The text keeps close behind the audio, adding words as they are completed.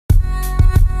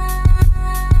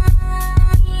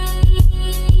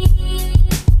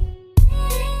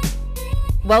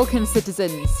Welcome,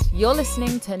 citizens. You're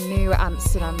listening to New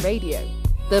Amsterdam Radio,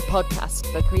 the podcast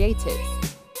for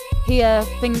creatives. Here,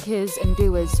 thinkers and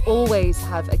doers always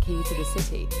have a key to the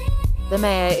city. The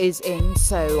mayor is in,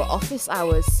 so office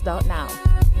hours start now.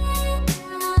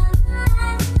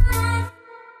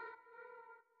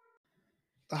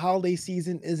 The holiday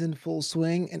season is in full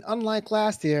swing, and unlike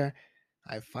last year,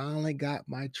 I finally got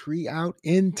my tree out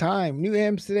in time. New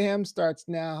Amsterdam starts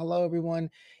now. Hello, everyone.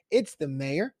 It's the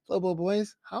mayor. Flobo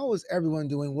Boys, how is everyone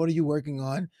doing? What are you working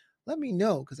on? Let me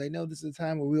know, because I know this is a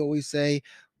time where we always say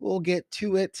we'll get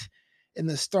to it in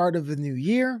the start of the new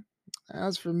year.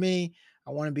 As for me,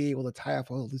 I want to be able to tie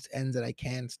up all the loose ends that I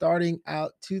can, starting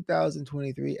out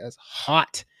 2023 as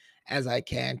hot as I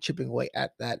can, chipping away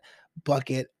at that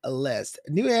bucket list.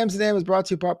 New Amsterdam is brought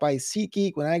to you part by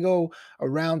SeatGeek. When I go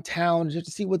around town just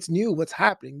to see what's new, what's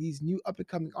happening, these new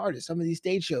up-and-coming artists, some of these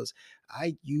stage shows,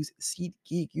 I use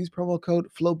SeatGeek. Use promo code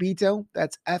FLOBITO,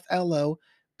 that's FLOBITO,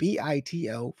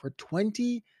 for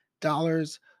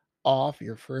 $20 off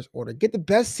your first order. Get the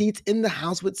best seats in the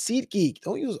house with SeatGeek.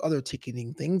 Don't use other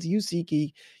ticketing things. Use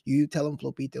SeatGeek. You tell them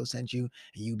Flopito sent you,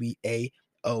 and you be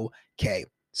A-OK.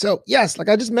 So, yes, like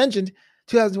I just mentioned,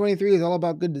 2023 is all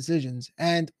about good decisions.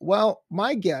 And, well,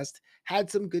 my guest had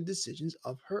some good decisions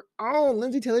of her own.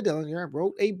 Lindsay Taylor Dellinger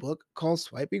wrote a book called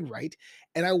Swiping Right,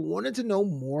 and I wanted to know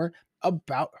more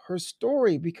about her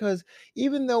story, because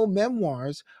even though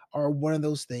memoirs are one of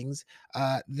those things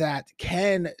that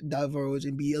can diverge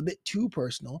and be a bit too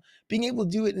personal, being able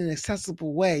to do it in an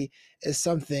accessible way is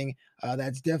something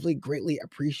that's definitely greatly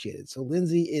appreciated. So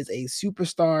Lindsay is a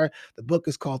superstar. The book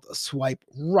is called Swipe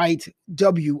Right,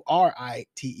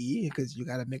 W-R-I-T-E, because you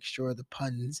got to make sure the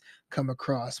puns come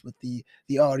across with the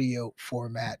audio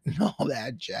format and all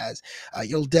that jazz.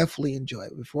 You'll definitely enjoy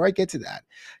it. Before I get to that,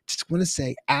 just want to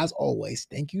say, as always,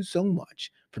 thank you so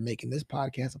much for making this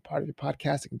podcast a part of your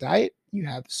podcasting diet. You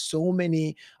have so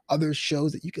many other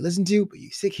shows that you can listen to, but you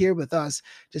sit here with us.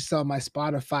 Just saw my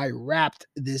Spotify Wrapped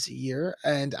this year,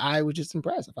 and I was just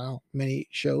impressed with how many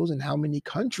shows and how many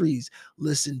countries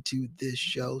listen to this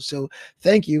show. So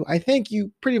thank you. I thank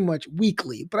you pretty much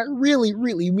weekly, but I really,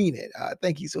 really mean it.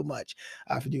 Thank you so much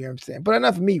for doing everything. But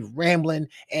enough of me rambling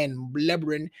and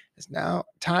blubbering. It's now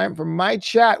time for my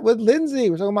chat with Lindsay.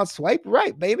 We're talking about Swipe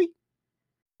Right, baby.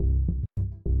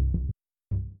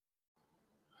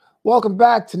 Welcome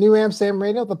back to New Amsterdam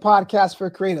Radio, the podcast for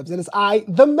creatives. It is I,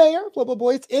 the mayor, Flobo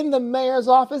Boys, in the mayor's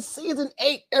office, season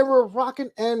 8, and we're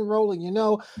rocking and rolling. You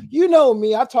know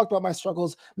me. I've talked about my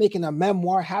struggles making a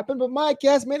memoir happen, but my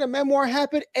guest made a memoir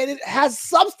happen, and it has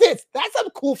substance. That's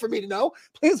something cool for me to know.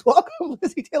 Please welcome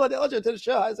Lindsay Taylor Dellinger to the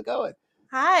show. How's it going?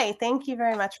 Hi, thank you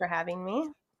very much for having me.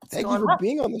 Thank you for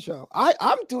being on the show.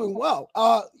 I'm doing well.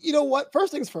 You know what?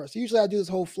 First things first. Usually I do this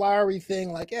whole flowery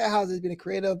thing, like, yeah, how's it being a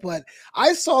creative? But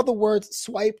I saw the words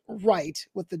Swipe Right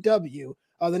with the W,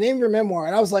 the name of your memoir,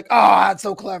 and I was like, oh, that's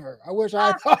so clever. I wish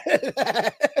I thought of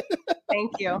that.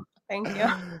 Thank you.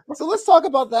 So let's talk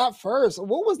about that first.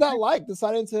 What was that like,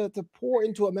 deciding to pour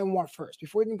into a memoir first,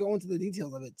 before even going into the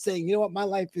details of it, saying, you know what, my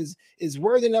life is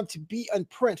worthy enough to be on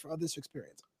print for others to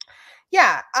experience?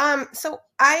 Yeah. So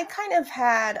I kind of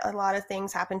had a lot of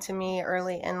things happen to me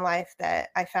early in life that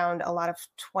I found a lot of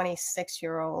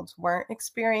 26-year-olds weren't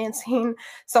experiencing.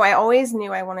 So I always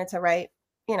knew I wanted to write,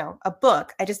 a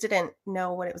book. I just didn't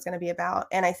know what it was going to be about.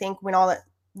 And I think when all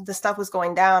the stuff was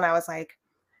going down, I was like,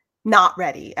 not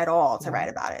ready at all to write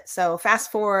about it. So fast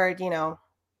forward,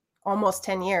 almost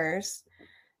 10 years,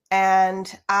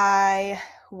 and I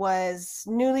was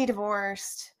newly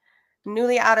divorced,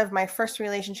 newly out of my first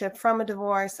relationship from a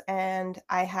divorce, and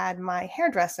I had my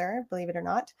hairdresser, believe it or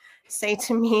not, say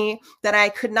to me that I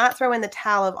could not throw in the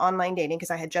towel of online dating, because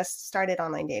I had just started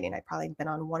online dating. I'd probably been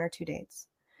on 1 or 2 dates.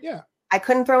 Yeah. I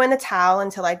couldn't throw in the towel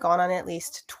until I'd gone on at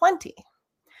least 20,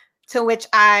 to which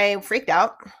I freaked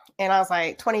out, and I was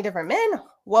like, 20 different men?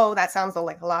 Whoa, that sounds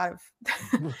like a lot of...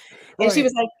 And she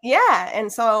was like, yeah.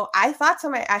 And so I thought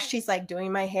to as she's like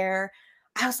doing my hair,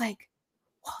 I was like,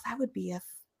 well, that would be a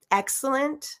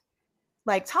excellent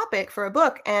topic for a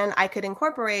book, and I could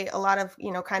incorporate a lot of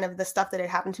kind of the stuff that had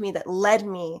happened to me that led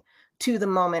me to the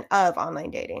moment of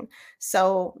online dating.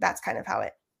 So that's kind of how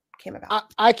it came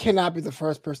about. I cannot be the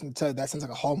first person to tell you that sounds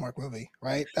like a Hallmark movie,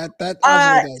 right? That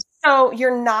absolutely does. So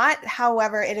you're not.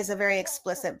 However, it is a very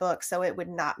explicit book, so it would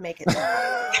not make it.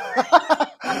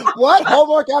 What?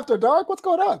 Hallmark After Dark? What's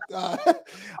going on?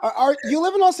 Are you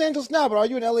live in Los Angeles now, but are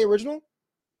you an LA original?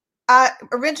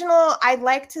 Original, I'd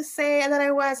like to say that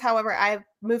I was. However, I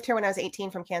moved here when I was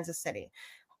 18 from Kansas City.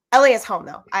 LA is home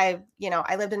though. I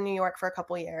lived in New York for a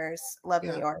couple years. Love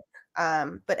New York.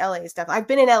 But LA is definitely. I've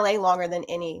been in LA longer than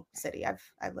any city I've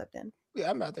lived in. Yeah,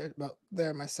 I'm out there about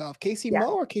there myself. KC Yeah.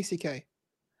 Mo or KCK?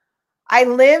 I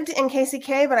lived in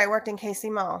KCK, but I worked in KC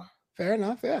Mo. Fair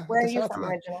enough. Yeah. I Where are guess you shout out to from that.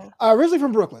 originally? Originally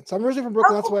from Brooklyn. So I'm originally from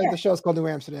Brooklyn. That's Okay, why yeah. the show's called New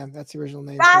Amsterdam. That's the original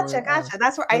name Gotcha, for gotcha.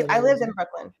 That's where for the I lived name. in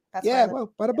Brooklyn. That's where I Yeah, lived.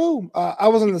 well, bada boom. I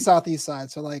was on the southeast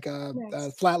side, so like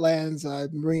Nice. Flatlands,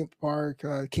 Marine Park,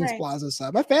 Kings Nice. Plaza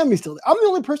side. My family's still there. I'm the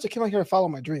only person that came out here to follow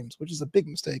my dreams, which is a big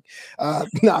mistake.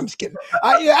 No, I'm just kidding.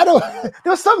 I don't.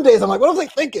 There were some days I'm like, what was I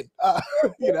thinking?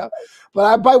 You know, but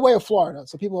I by way of Florida,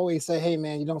 so people always say, "Hey,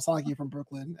 man, you don't sound like you're from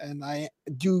Brooklyn," and I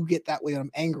do get that way when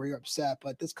I'm angry or upset.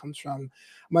 But this comes from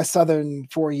my southern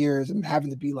 4 years and having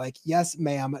to be like, "Yes,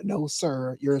 ma'am, no,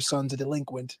 sir, your son's a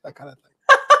delinquent," that kind of thing.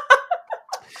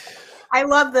 I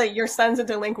love your son's a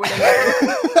delinquent.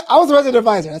 I was a resident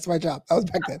advisor. That's my job. That was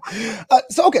back then.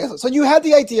 So you had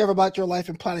the idea about your life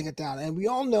and planning it down. And we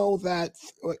all know that,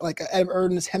 like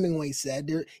Ernest Hemingway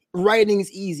said, writing is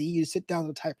easy. You sit down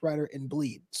with a typewriter and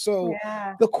bleed. So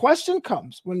Yeah. the question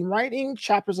comes when writing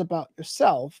chapters about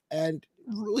yourself and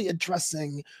really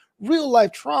addressing real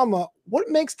life trauma, what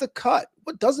makes the cut?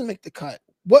 What doesn't make the cut?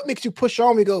 What makes you push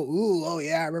on and go, ooh, oh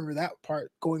yeah, I remember that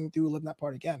part, going through, living that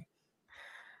part again?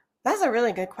 That's a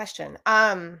really good question.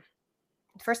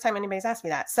 First time anybody's asked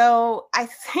me that. So I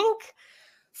think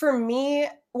for me,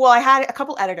 well, I had a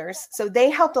couple editors, so they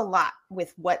helped a lot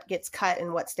with what gets cut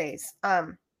and what stays.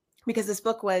 Because this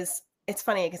book was, it's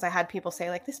funny because I had people say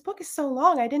like, this book is so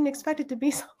long. I didn't expect it to be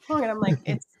so long. And I'm like,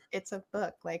 it's a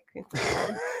book, like it's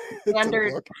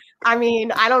standard. Book. I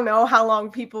mean, I don't know how long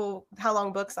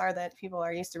books are that people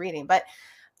are used to reading, but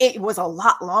it was a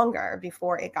lot longer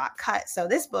before it got cut. So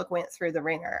this book went through the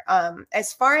ringer.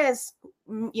 As far as,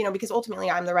 you know, because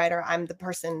ultimately I'm the writer, I'm the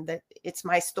person that it's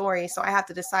my story. So I have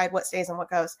to decide what stays and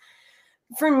what goes.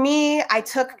 For me, I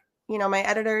took, you know, my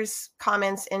editor's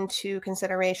comments into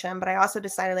consideration, but I also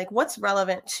decided like what's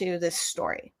relevant to this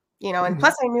story, you know, and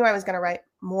plus I knew I was going to write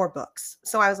more books.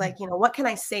 So I was like, you know, what can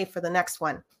I save for the next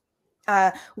one?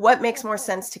 What makes more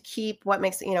sense to keep? What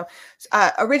makes, you know,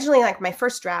 originally like my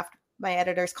first draft, my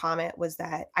editor's comment was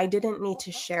that I didn't need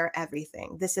to share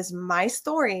everything. This is my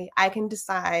story. I can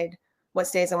decide what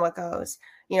stays and what goes,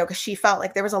 you know, because she felt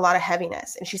like there was a lot of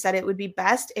heaviness. And she said it would be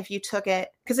best if you took it,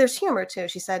 because there's humor too.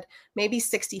 She said maybe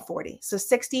 60-40. So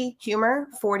 60 humor,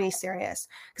 40 serious.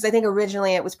 Because I think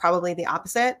originally it was probably the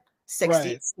opposite.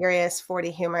 60 serious,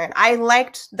 40 humor. And I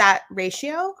liked that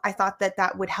ratio. I thought that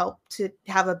that would help to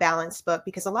have a balanced book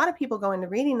because a lot of people go into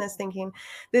reading this thinking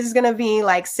this is going to be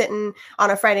like sitting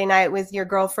on a Friday night with your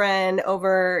girlfriend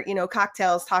over, you know,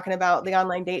 cocktails talking about the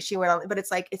online date she went on. But it's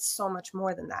like, it's so much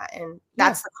more than that. And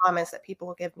that's the comments that people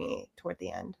will give me toward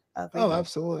the end of reading. Oh,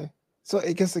 absolutely. So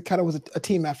I guess it kind of was a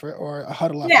team effort or a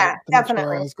huddle effort. Yeah,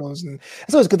 definitely. Goes. And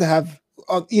it's always good to have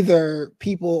either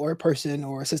people or a person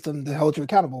or a system to hold you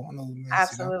accountable on those things,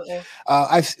 absolutely. You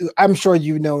know? I'm sure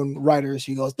you've known writers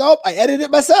who goes, nope, I edited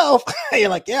it myself. You're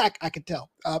like, yeah, I can tell.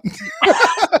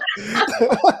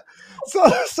 So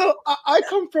I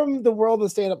come from the world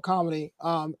of stand-up comedy,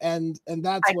 and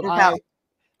that's what I.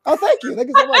 Oh, thank you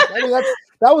so much. I mean,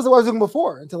 that was what I was doing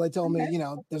before until they told me, you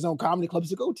know, there's no comedy clubs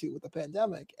to go to with the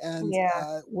pandemic, and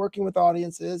working with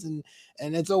audiences, and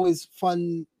it's always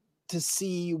fun to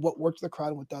see what works the crowd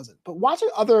and what doesn't. But watching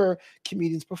other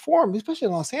comedians perform, especially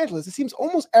in Los Angeles, it seems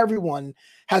almost everyone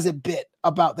has a bit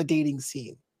about the dating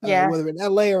scene, whether in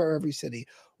LA or every city.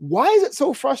 Why is it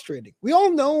so frustrating? We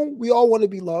all know we all want to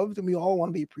be loved and we all want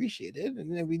to be appreciated,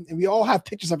 and we all have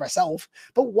pictures of ourselves.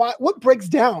 But what breaks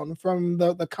down from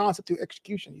the concept to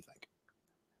execution, you think?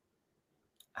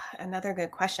 Another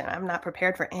good question. I'm not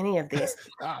prepared for any of these.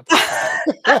 I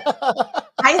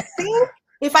think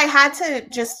if I had to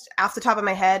just off the top of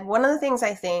my head, one of the things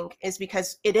I think is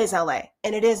because it is LA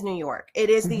and it is New York.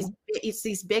 It is it's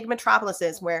these big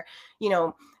metropolises where, you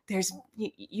know,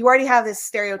 you already have this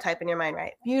stereotype in your mind,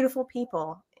 right? Beautiful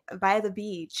people by the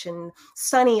beach and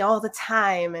sunny all the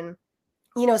time. And,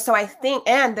 you know, so I think,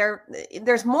 and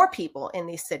there's more people in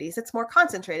these cities. It's more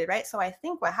concentrated, right? So I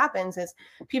think what happens is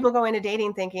people go into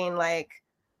dating thinking like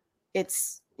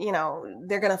it's, you know,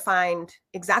 they're going to find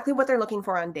exactly what they're looking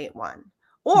for on date one.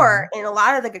 Or in a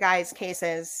lot of the guys'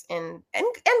 cases and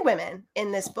women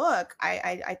in this book,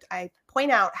 I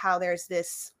point out how there's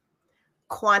this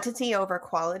quantity over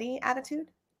quality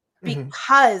attitude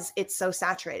because it's so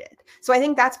saturated. So I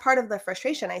think that's part of the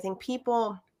frustration. I think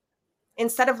people,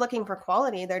 instead of looking for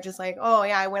quality, they're just like, oh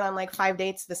yeah, I went on like 5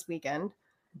 dates this weekend,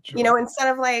 you know, instead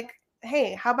of like,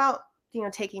 hey, how about, you know,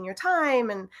 taking your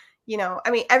time? And, you know, I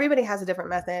mean, everybody has a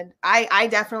different method. I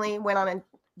definitely went on a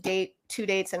date, 2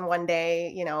 dates in one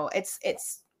day, you know,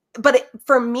 but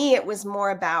for me, it was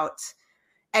more about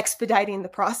expediting the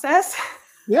process.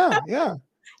 Yeah.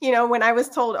 You know, when I was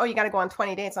told, oh, you got to go on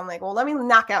 20 dates, I'm like, well, let me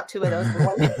knock out 2 of those in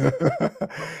one day.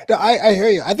 No, I hear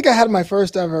you. I think I had my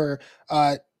first ever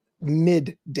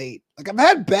mid date. Like I've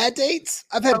had bad dates,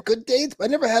 I've had good dates, but I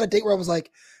never had a date where I was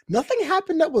like, nothing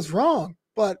happened that was wrong.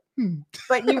 But you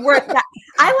weren't that.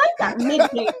 I like that mid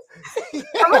date.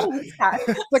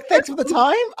 Like, thanks for the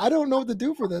time. I don't know what to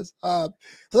do for this. So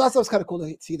that was kind of cool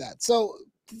to see that. So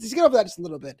to get over that just a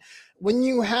little bit, when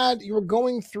you were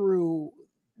going through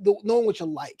knowing what you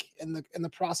like and the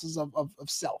process of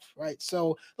self, right?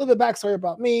 So a little bit backstory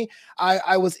about me.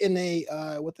 I was in a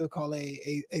what they call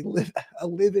a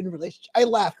live-in relationship. I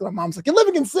laugh because my mom's like, you're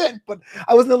living in sin, but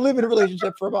I was in a live-in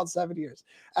relationship for about 7 years,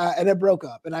 and it broke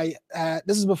up. And I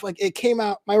this is before, like, it came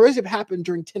out. My relationship happened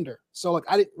during Tinder, so like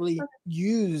I didn't really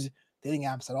use dating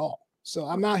apps at all. So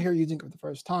I'm out here using it for the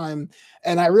first time,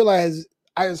 and I realized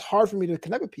it's hard for me to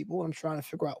connect with people. I'm trying to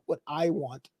figure out what I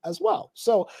want as well.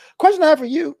 So question I have for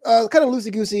you, kind of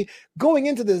loosey-goosey, going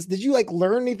into this, did you like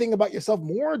learn anything about yourself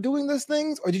more doing these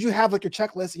things? Or did you have like your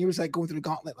checklist and you were just like going through the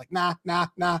gauntlet, like, nah.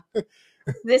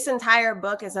 This entire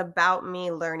book is about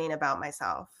me learning about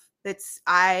myself.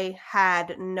 I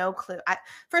had no clue.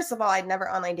 First of all, I'd never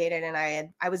online dated, and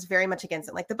I was very much against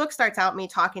it. Like, the book starts out me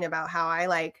talking about how I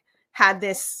like had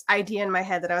this idea in my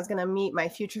head that I was going to meet my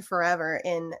future forever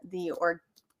in the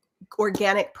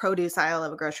organic produce aisle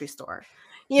of a grocery store,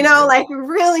 you know, like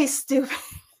really stupid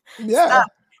stuff.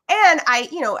 And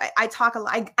I talk a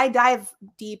lot. I dive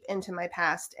deep into my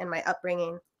past and my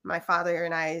upbringing, my father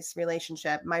and I's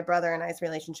relationship, my brother and I's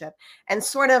relationship, and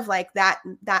sort of like that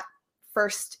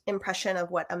first impression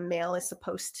of what a male is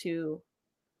supposed to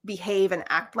behave and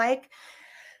act like.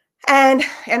 And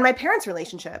my parents'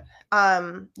 relationship,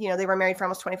 they were married for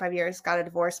almost 25 years, got a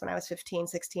divorce when I was 15,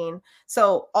 16.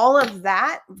 So all of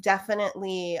that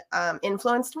definitely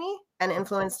influenced me and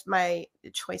influenced my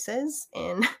choices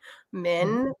in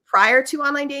men prior to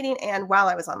online dating and while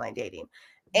I was online dating.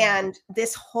 And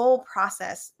this whole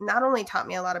process not only taught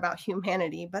me a lot about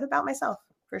humanity, but about myself,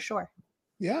 for sure.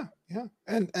 Yeah.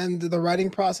 And the writing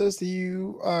process, do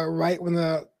you write when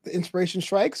the inspiration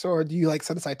strikes, or do you like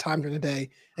set aside time during the day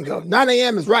and go 9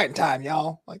 a.m. is writing time,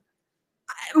 y'all? Like,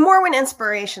 more when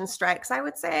inspiration strikes, I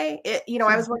would say.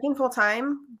 I was working full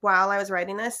time while I was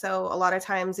writing this, so a lot of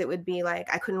times it would be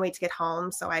like I couldn't wait to get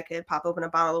home so I could pop open a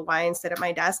bottle of wine, sit at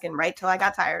my desk, and write till I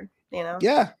got tired.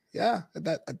 Yeah.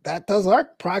 That does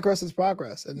work. Progress is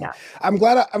progress, and I'm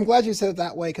glad you said it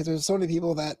that way, because there's so many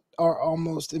people that are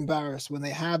almost embarrassed when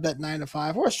they have that 9 to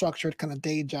 5 or a structured kind of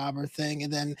day job or thing,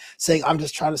 and then saying, I'm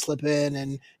just trying to slip in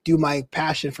and do my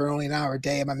passion for only an hour a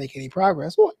day. Am I making any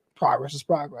progress? Well, progress is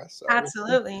progress. So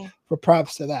absolutely. For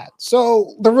props to that.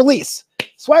 So the release,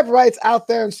 Swipe Right's out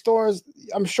there in stores.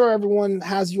 I'm sure everyone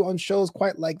has you on shows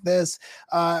quite like this.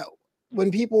 When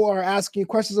people are asking you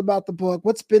questions about the book,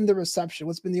 what's been the reception?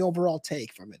 What's been the overall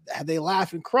take from it? Have they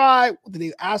laughed and cried? Did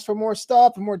they ask for more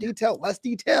stuff, more detail, less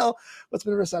detail? What's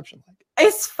been the reception like?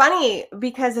 It's funny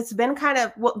because it's been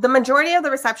the majority of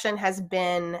the reception has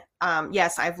been,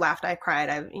 yes, I've laughed, I cried.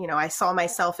 I saw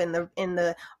myself in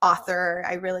the author.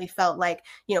 I really felt like,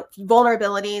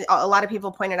 vulnerability. A lot of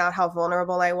people pointed out how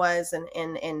vulnerable I was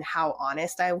and how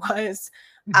honest I was.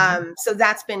 So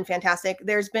that's been fantastic.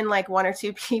 There's been like 1 or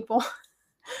 2 people.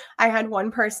 I had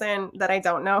one person that I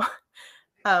don't know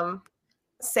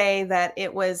say that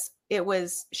it was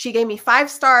she gave me 5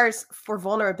 stars for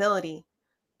vulnerability,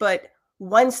 but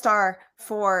 1 star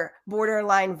for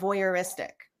borderline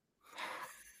voyeuristic.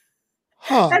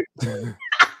 Huh.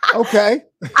 Okay.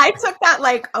 I took that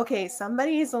like, okay,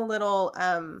 somebody's a little,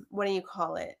 what do you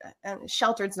call it?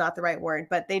 Sheltered's not the right word,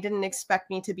 but they didn't expect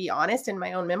me to be honest in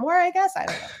my own memoir, I guess. I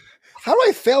don't know. How do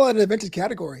I fail at an invented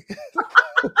category?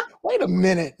 Wait a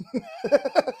minute.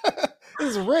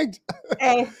 This is rigged.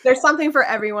 Hey, there's something for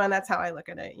everyone. That's how I look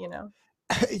at it,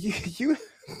 You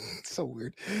so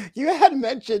weird. You had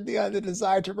mentioned the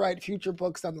desire to write future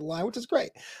books down the line, which is great.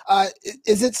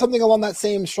 Is it something along that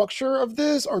same structure of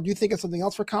this, or do you think it's something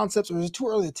else for concepts, or is it too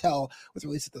early to tell with the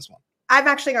release of this one? I've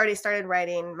actually already started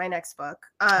writing my next book.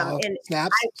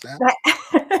 Snaps.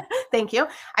 Thank you.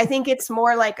 I think it's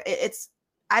more like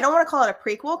I don't want to call it a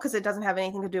prequel because it doesn't have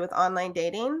anything to do with online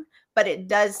dating, but it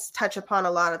does touch upon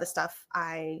a lot of the stuff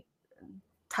I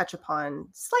touch upon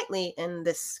slightly in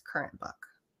this current book.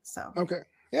 So okay.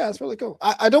 Yeah, it's really cool.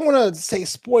 I don't want to say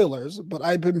spoilers, but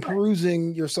I've been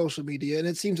perusing your social media, and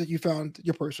it seems like you found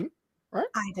your person, right?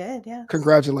 I did, yeah.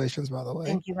 Congratulations, by the way.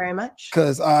 Thank you very much.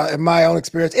 Because in my own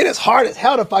experience, it is hard as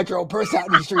hell to find your own person out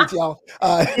in the streets, y'all.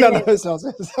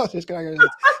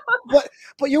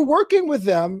 but you're working with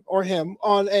them or him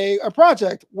on a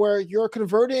project where you're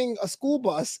converting a school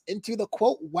bus into the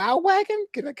quote wow wagon.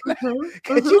 Could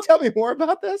you tell me more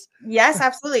about this? Yes,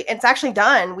 absolutely. It's actually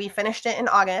done. We finished it in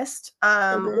August.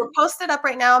 We're posted up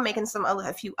right now, making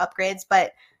a few upgrades,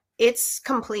 but it's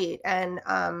complete. And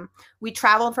we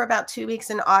traveled for about 2 weeks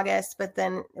in August, but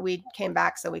then we came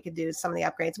back so we could do some of the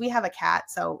upgrades. We have a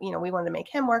cat, so we wanted to make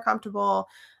him more comfortable.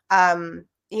 We're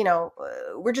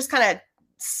just kind of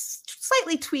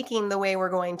slightly tweaking the way we're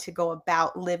going to go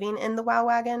about living in the Wow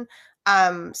Wagon.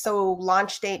 So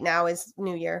launch date now is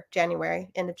New Year,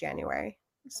 end of January.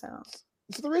 So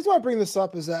the reason why I bring this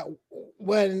up is that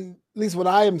at least when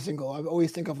I am single, I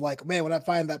always think of like, man, when I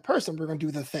find that person, we're going to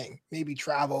do the thing, maybe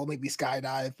travel, maybe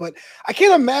skydive. But I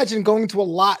can't imagine going to a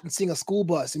lot and seeing a school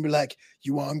bus and be like,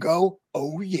 you want to go?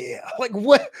 Oh yeah. Like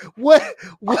what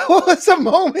was the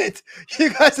moment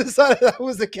you guys decided that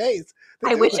was the case?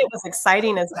 I wish it was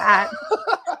exciting as that.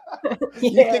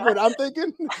 You think what I'm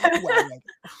thinking?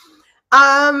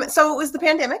 So it was the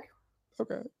pandemic.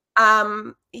 Okay.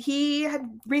 He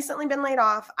had recently been laid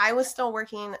off. I was still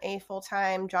working a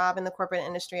full-time job in the corporate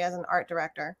industry as an art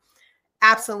director.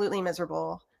 Absolutely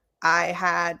miserable. I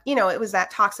had, it was that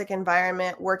toxic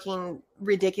environment, working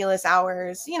ridiculous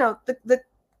hours, the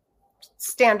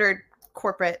standard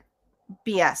corporate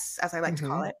BS, as I like to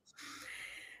call it.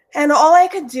 And all I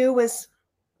could do was,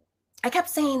 I kept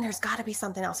saying, there's got to be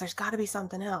something else. There's got to be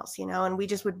something else, and we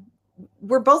just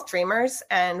we're both dreamers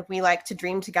and we like to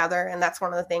dream together. And that's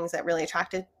one of the things that really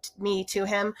attracted me to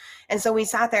him. And so we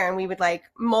sat there and we would like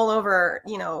mull over,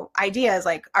 ideas.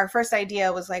 Like our first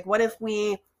idea was like, what if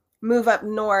we move up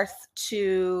north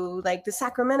to like the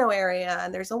Sacramento area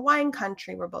and there's a wine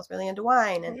country. We're both really into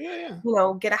wine and,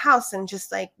 get a house and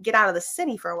just like get out of the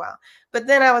city for a while. But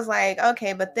then I was like,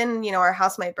 okay, but then, our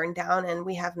house might burn down and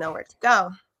we have nowhere to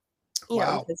go,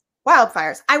 because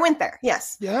wildfires. I went there.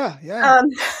 Yes. Yeah.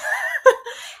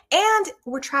 And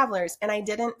we're travelers and I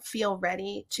didn't feel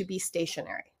ready to be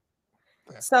stationary.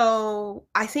 Okay. So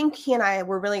I think he and I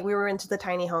were we were into the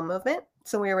tiny home movement.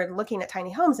 So we were looking at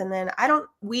tiny homes and then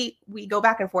we go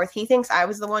back and forth. He thinks I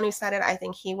was the one who said it. I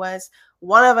think he was.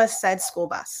 One of us said school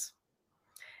bus.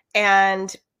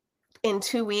 And in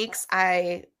 2 weeks,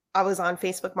 I was on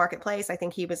Facebook Marketplace. I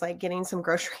think he was like getting some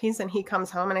groceries and he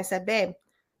comes home and I said, babe,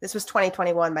 this was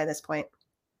 2021 by this point.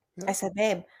 Yeah. I said,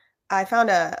 babe, I found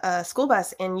a school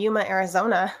bus in Yuma,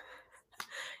 Arizona,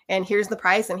 and here's the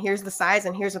price and here's the size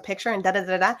and here's a picture and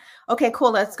da-da-da-da. Okay,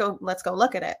 cool. Let's go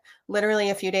look at it.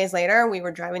 Literally a few days later, we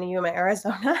were driving to Yuma,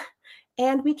 Arizona,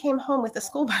 and we came home with a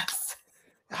school bus.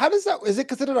 How does that, is it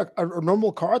considered a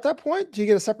normal car at that point? Do you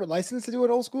get a separate license to do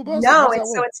an old school bus? No,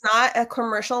 it's not a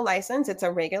commercial license. It's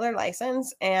a regular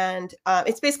license. And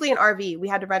it's basically an RV. We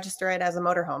had to register it as a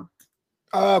motorhome.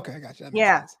 Oh, okay. Gotcha.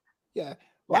 Yeah. Yeah.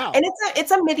 Wow. And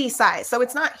it's a midi size. So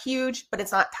it's not huge, but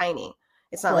it's not tiny.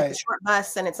 It's not like the short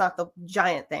bus and it's not the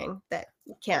giant thing that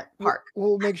you can't park.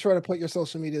 We'll make sure to put your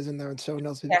social medias in there and show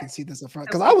else so you can see this up front.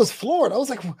 Because I was floored. I was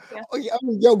like,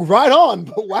 yo, right on.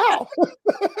 But wow.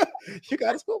 You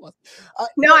got a school bus.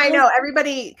 No, I know.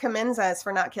 Everybody commends us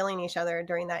for not killing each other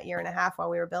during that year and a half while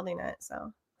we were building it.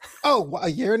 So. Oh, a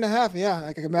year and a half. Yeah,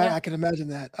 I can imagine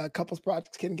that. Couples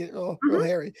projects can get real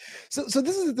hairy. So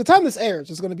this is the time this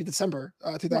airs. It's going to be December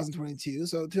 2022.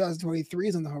 So 2023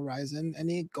 is on the horizon.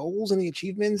 Any goals? Any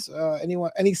achievements?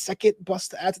 Any second bus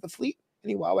to add to the fleet?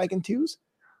 Any Wow Wagon 2s?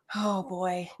 Oh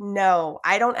boy, no.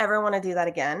 I don't ever want to do that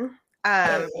again.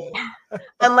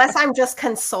 Unless I'm just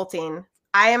consulting.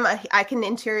 I can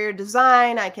interior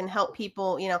design. I can help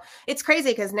people, it's crazy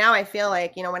because now I feel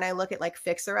like, when I look at like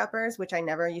fixer uppers, which I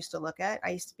never used to look at, I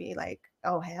used to be like,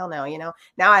 oh, hell no,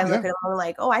 now I look at them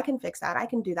like, oh, I can fix that. I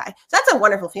can do that. So that's a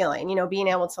wonderful feeling, being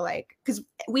able to like, because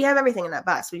we have everything in that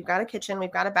bus. We've got a kitchen,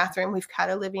 we've got a bathroom, we've got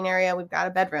a living area, we've got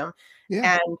a bedroom,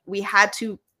 and we had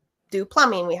to do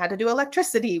plumbing. We had to do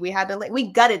electricity. We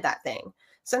gutted that thing.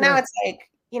 So now it's like,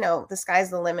 the sky's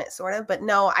the limit sort of, but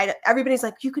no, everybody's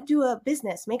like, you could do a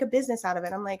business, make a business out of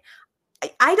it. I'm like,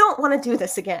 I don't want to do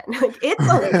this again. Like it's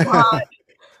a lot.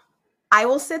 I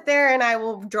will sit there and I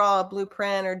will draw a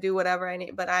blueprint or do whatever I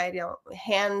need, but I don't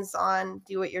hands-on,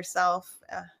 do it yourself.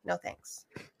 No, thanks.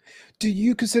 Do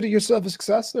you consider yourself a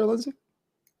success there, Lindsay?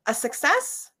 A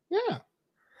success? Yeah.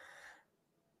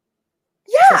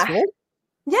 Yeah.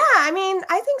 Yeah, I mean,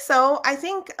 I think so. I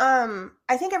think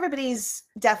everybody's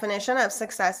definition of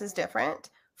success is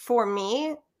different. For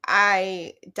me,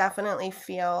 I definitely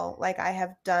feel like I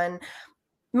have done.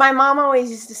 My mom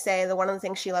always used to say that one of the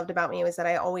things she loved about me was that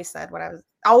I always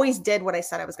did what I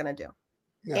said I was going to do.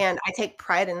 Yeah. And I take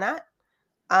pride in that.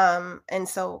 And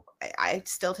so I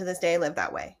still to this day live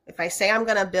that way. If I say I'm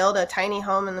going to build a tiny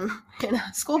home in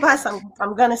a school bus,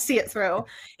 I'm going to see it through.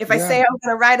 If I say I'm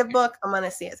going to write a book, I'm going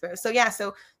to see it through. So yeah,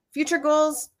 so future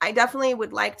goals, I definitely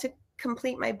would like to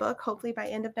complete my book, hopefully by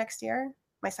end of next year,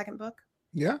 my second book.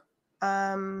 Yeah.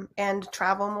 And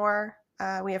travel more.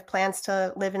 We have plans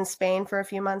to live in Spain for a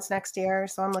few months next year,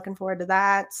 so I'm looking forward to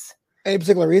that. Any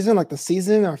particular reason, like the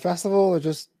season or festival, or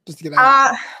just to get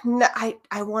out? No,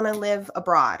 I want to live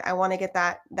abroad. I want to get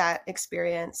that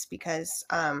experience because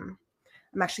I'm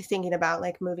actually thinking about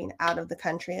like moving out of the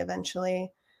country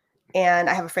eventually. And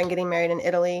I have a friend getting married in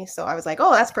Italy, so I was like,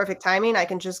 oh, that's perfect timing. I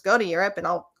can just go to Europe and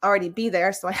I'll already be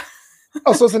there. So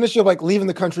so it's an issue of like leaving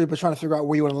the country but trying to figure out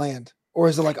where you want to land, or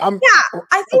is it like I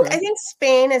think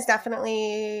Spain is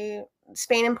definitely,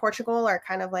 Spain and Portugal are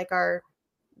kind of like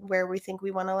where we think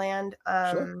we want to land.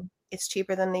 Sure. It's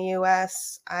cheaper than the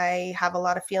US. I have a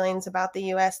lot of feelings about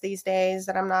the US these days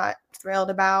that I'm not thrilled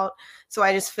about. So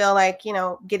I just feel like,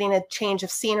 getting a change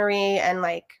of scenery and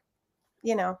like,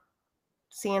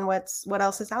 seeing what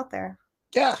else is out there.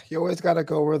 Yeah, you always got to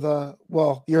go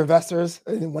where your investors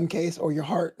in one case, or your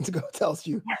heart tells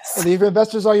you. Yes. And if your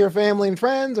investors are your family and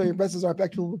friends, or your investors are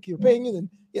people who keep paying you, then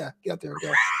yeah, get out there and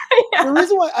go. Yeah. The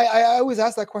reason why I always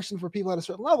ask that question for people at a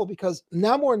certain level, because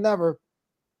now more than ever,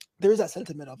 there is that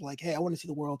sentiment of like, hey, I want to see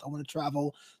the world. I want to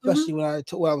travel, especially when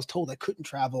I was told I couldn't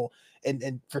travel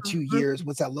and for 2 years,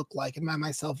 what's that look like? And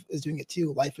myself is doing it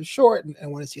too. Life is short and I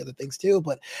want to see other things too.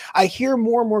 But I hear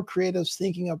more and more creatives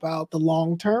thinking about the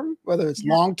long term, whether it's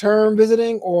long-term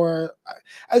visiting or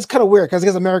it's kind of weird because I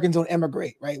guess Americans don't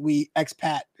emigrate, right? We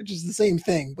expat, which is the same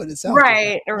thing, but it sounds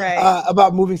right.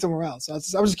 About moving somewhere else. So I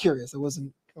was just curious. I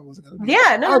wasn't gonna be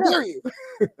how dare you?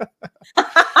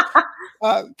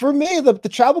 For me, the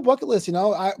travel bucket list,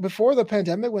 before the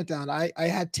pandemic went down, I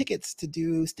had tickets to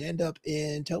do stand up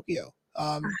in Tokyo.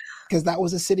 Because that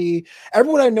was a city,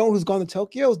 everyone I know who's gone to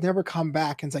Tokyo has never come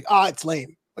back and it's like, it's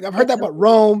lame. Like I've heard that about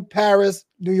Rome, Paris,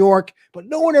 New York, but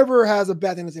no one ever has a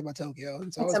bad thing to say about Tokyo.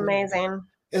 And so it's amazing.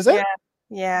 Is it?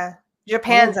 Yeah.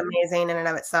 Japan's amazing in and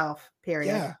of itself,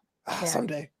 period. Yeah.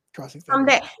 Someday.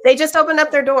 Someday. They just opened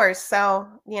up their doors. So,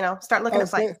 start looking at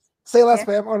flights. Say less,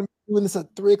 fam. I'm doing this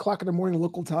at 3:00 in the morning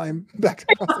local time. Back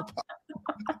to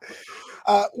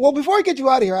well, before I get you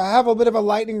out of here, I have a bit of a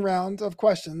lightning round of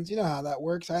questions. You know how that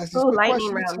works. I ask you quick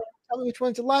questions. Round. Tell me which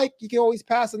ones you like. You can always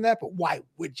pass on that, but why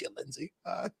would you, Lindsay?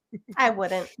 I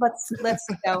wouldn't. Let's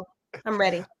go. I'm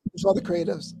ready. There's all the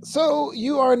creatives. So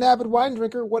you are an avid wine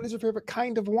drinker. What is your favorite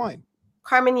kind of wine?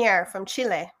 Carmenere from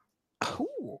Chile.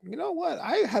 Oh, you know what?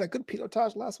 I had a good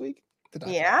Pinotage last week.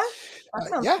 Yeah?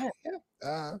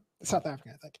 South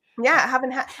Africa, I think. Yeah, I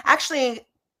haven't had. Actually,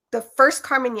 the first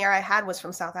Carmenere I had was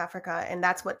from South Africa, and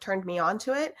that's what turned me on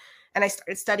to it. And I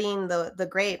started studying the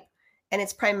grape, and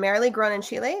it's primarily grown in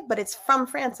Chile, but it's from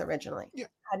France originally. Yeah.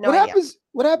 I had no idea.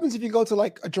 What happens if you go to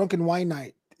like a drunken wine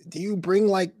night? Do you bring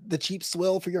like the cheap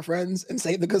swill for your friends and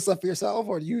save the good stuff for yourself,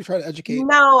 or do you try to educate?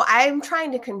 No, I'm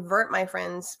trying to convert my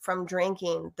friends from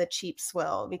drinking the cheap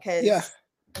swill because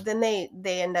then they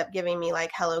end up giving me like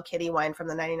Hello Kitty wine from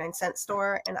the 99-cent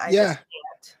store, and I just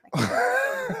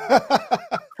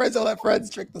can't. Friends will let friends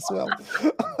drink the swill.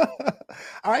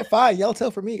 All right, fine.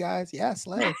 Yellowtail for me, guys. Yeah,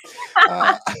 slay.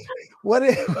 What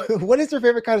is your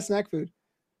favorite kind of snack food?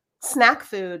 Snack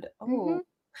food. Oh.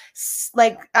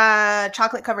 Like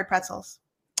chocolate covered pretzels.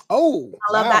 Oh,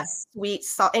 I love that sweet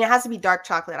salt, and it has to be dark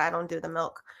chocolate. I don't do the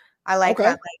milk. I like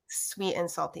that like sweet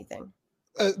and salty thing.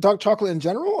 Dark chocolate in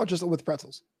general, or just with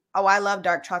pretzels? Oh, I love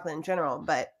dark chocolate in general,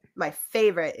 but my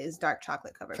favorite is dark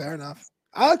chocolate covered. Fair enough.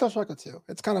 I like dark chocolate too.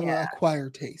 It's kind of an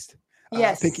acquired taste.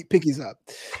 Yes, pickies up.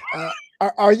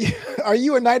 Are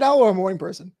you a night owl or a morning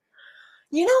person?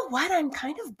 You know what? I'm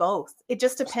kind of both. It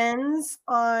just depends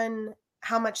on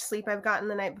how much sleep I've gotten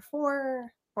the night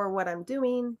before or what I'm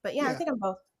doing. But I think I'm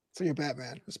both. So you're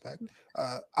Batman. Respect.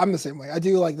 I'm the same way. I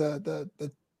do like the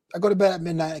I go to bed at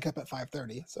midnight. I get up at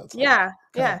 5:30. So it's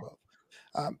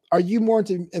both. Are you more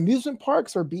into amusement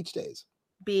parks or beach days?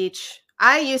 Beach.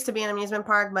 I used to be an amusement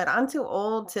park, but I'm too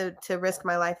old to risk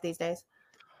my life these days.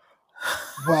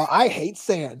 Well, I hate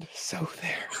sand. So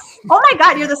there. Oh my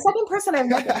God, you're the second person I've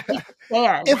met that hates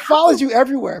sand. It follows you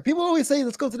everywhere. People always say,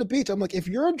 let's go to the beach. I'm like, if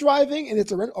you're driving and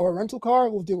it's a rental car,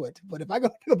 we'll do it. But if I go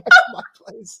back to my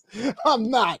place, I'm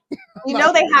not.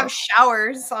 They have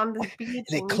showers on the beach. And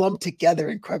they clump together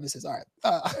in crevices. All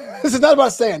right. This is not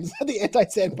about sand. It's not the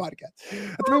anti-sand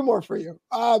podcast. 3 more for you.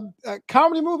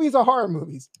 Comedy movies or horror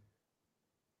movies?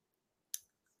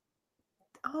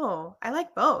 Oh, I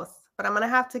like both. But I'm going to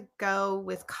have to go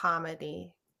with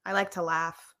comedy. I like to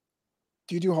laugh.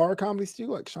 Do you do horror comedies too,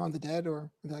 like Shaun the Dead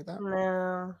or anything like that?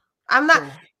 No, I'm not. So,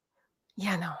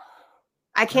 Yeah, no,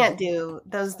 I can't do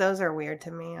those. Those are weird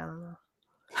to me. I don't know.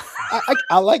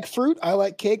 I like fruit. I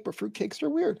like cake, but fruit cakes are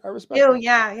weird. I respect Ew, that.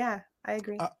 yeah, I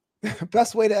agree.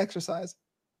 Best way to exercise.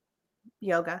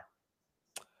 Yoga.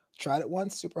 Tried it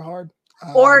once, super hard.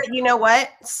 Or you know what?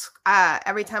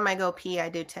 Every time I go pee, I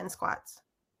do 10 squats.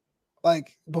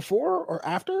 Like before or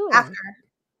after? Or? After.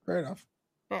 Fair enough.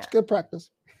 Yeah. It's good practice.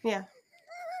 Yeah.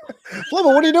 Flipper,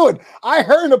 what are you doing? I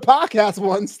heard in a podcast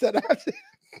once that after.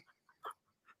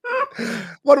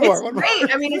 One more.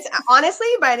 Great. I mean, it's honestly,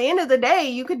 by the end of the day,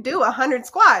 you could do 100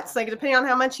 squats, like depending on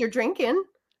how much you're drinking.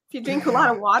 If you drink a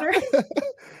lot of water.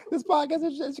 This podcast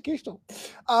is educational.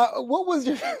 What was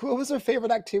your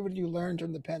favorite activity you learned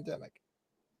during the pandemic?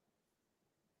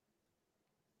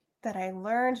 That I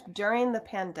learned during the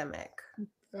pandemic.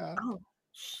 Oh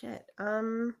shit.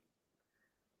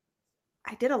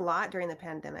 I did a lot during the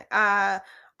pandemic. I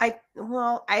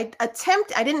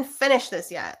didn't finish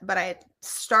this yet, but I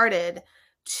started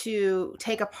to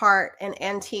take apart an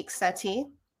antique settee.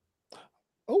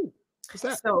 Oh, what's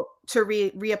that? So to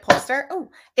reupholster. Oh,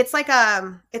 it's like a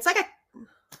I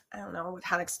don't know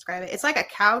how to describe it. It's like a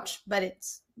couch, but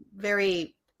it's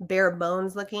very bare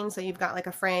bones looking. So you've got like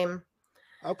a frame.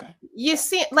 Okay. You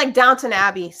see it like Downton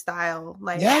Abbey style.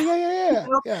 Like yeah. You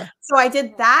know? Yeah. So I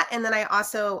did that. And then I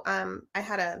also I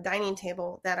had a dining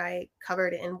table that I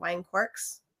covered in wine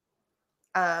corks.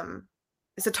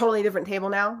 It's a totally different table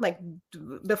now, like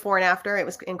before and after. It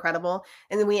was incredible.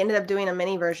 And then we ended up doing a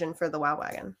mini version for the Wow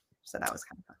Wagon. So that was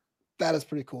kind of fun. That is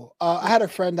pretty cool. I had a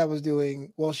friend that was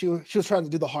doing, well, she was trying to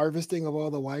do the harvesting of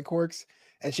all the wine corks,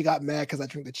 and she got mad because I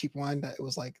drink the cheap wine that it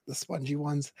was like the spongy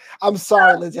ones. I'm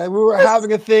sorry, Lindsay. We were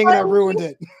having a thing and I ruined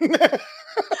it.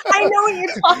 I know what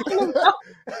you're talking about.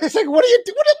 It's like, what are you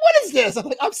doing? What is this? I'm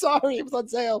like, I'm sorry, it was on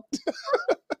sale.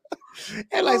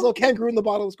 And nice little kangaroo in the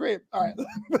bottle was great. All right.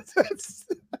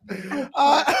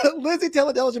 Lindsay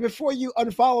Taylor Dellinger, before you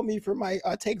unfollow me for my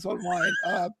takes on wine,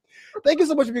 thank you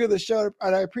so much for being on the show,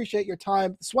 and I appreciate your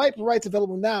time. Swipe Right's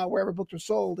available now wherever books are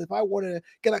sold. If I want to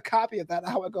get a copy of that,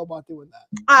 how would I go about doing that?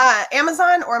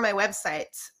 Amazon or my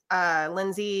website,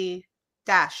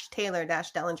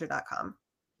 Lindsay-Taylor-Dellinger.com.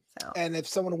 So. And if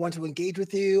someone wants to engage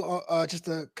with you, just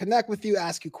to connect with you,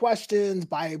 ask you questions,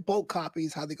 buy bulk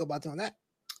copies, how do they go about doing that?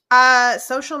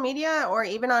 Social media or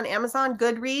even on Amazon.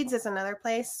 Goodreads is another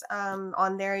place.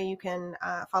 On there, you can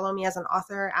follow me as an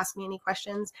author, ask me any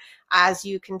questions. As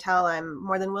you can tell, I'm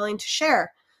more than willing to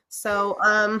share. So,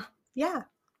 yeah,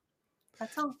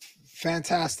 that's all.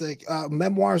 Fantastic.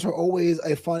 Memoirs are always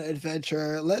a fun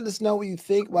adventure. Let us know what you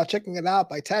think about checking it out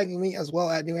by tagging me as well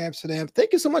at New Amsterdam.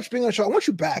 Thank you so much for being on the show. I want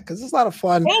you back because it's a lot of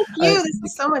fun. Thank you. This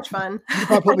is so much fun. You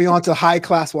probably put me on to high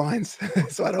class wines,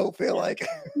 so I don't feel like.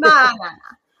 Nah.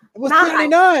 It was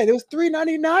 $3.99. It was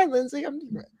 $3.99, Lindsay.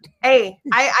 Hey,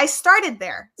 I started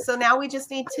there, so now we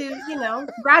just need to,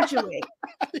 graduate.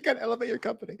 You gotta elevate your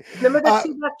company. Remember the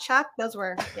 $2 Chuck? Those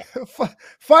were. Yeah.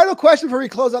 Final question before we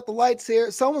close out the lights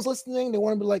here. Someone's listening. They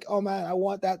want to be like, "Oh man, I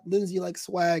want that Lindsay like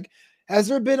swag." Has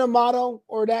there been a motto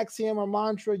or an axiom or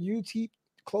mantra you keep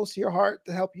close to your heart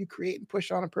to help you create and push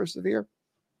on and persevere?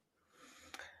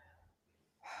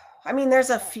 I mean, there's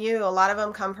a few. A lot of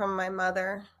them come from my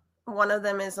mother. One of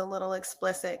them is a little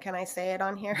explicit. Can I say it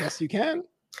on here? Yes, you can.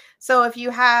 So if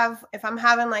I'm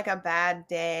having like a bad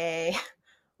day,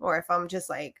 or if I'm just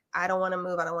like, I don't want to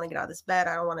move, I don't want to get out of this bed,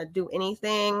 I don't want to do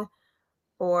anything,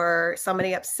 or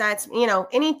somebody upsets me,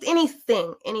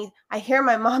 anything, I hear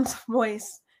my mom's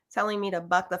voice telling me to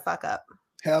buck the fuck up.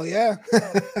 Hell yeah.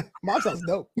 Mom sounds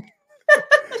dope.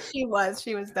 She was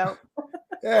dope.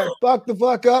 Yeah, buck the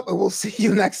fuck up, and we'll see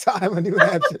you next time on New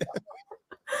Hampshire.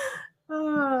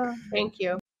 Oh, thank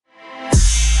you.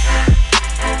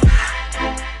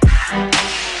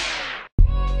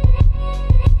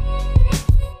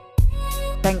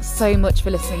 Thanks so much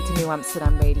for listening to New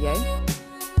Amsterdam Radio.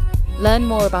 Learn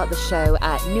more about the show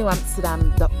at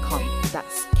newamsterdam.com.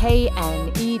 That's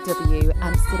KNEW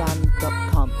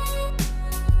Amsterdam.com.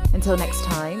 Until next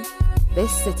time,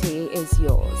 this city is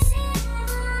yours.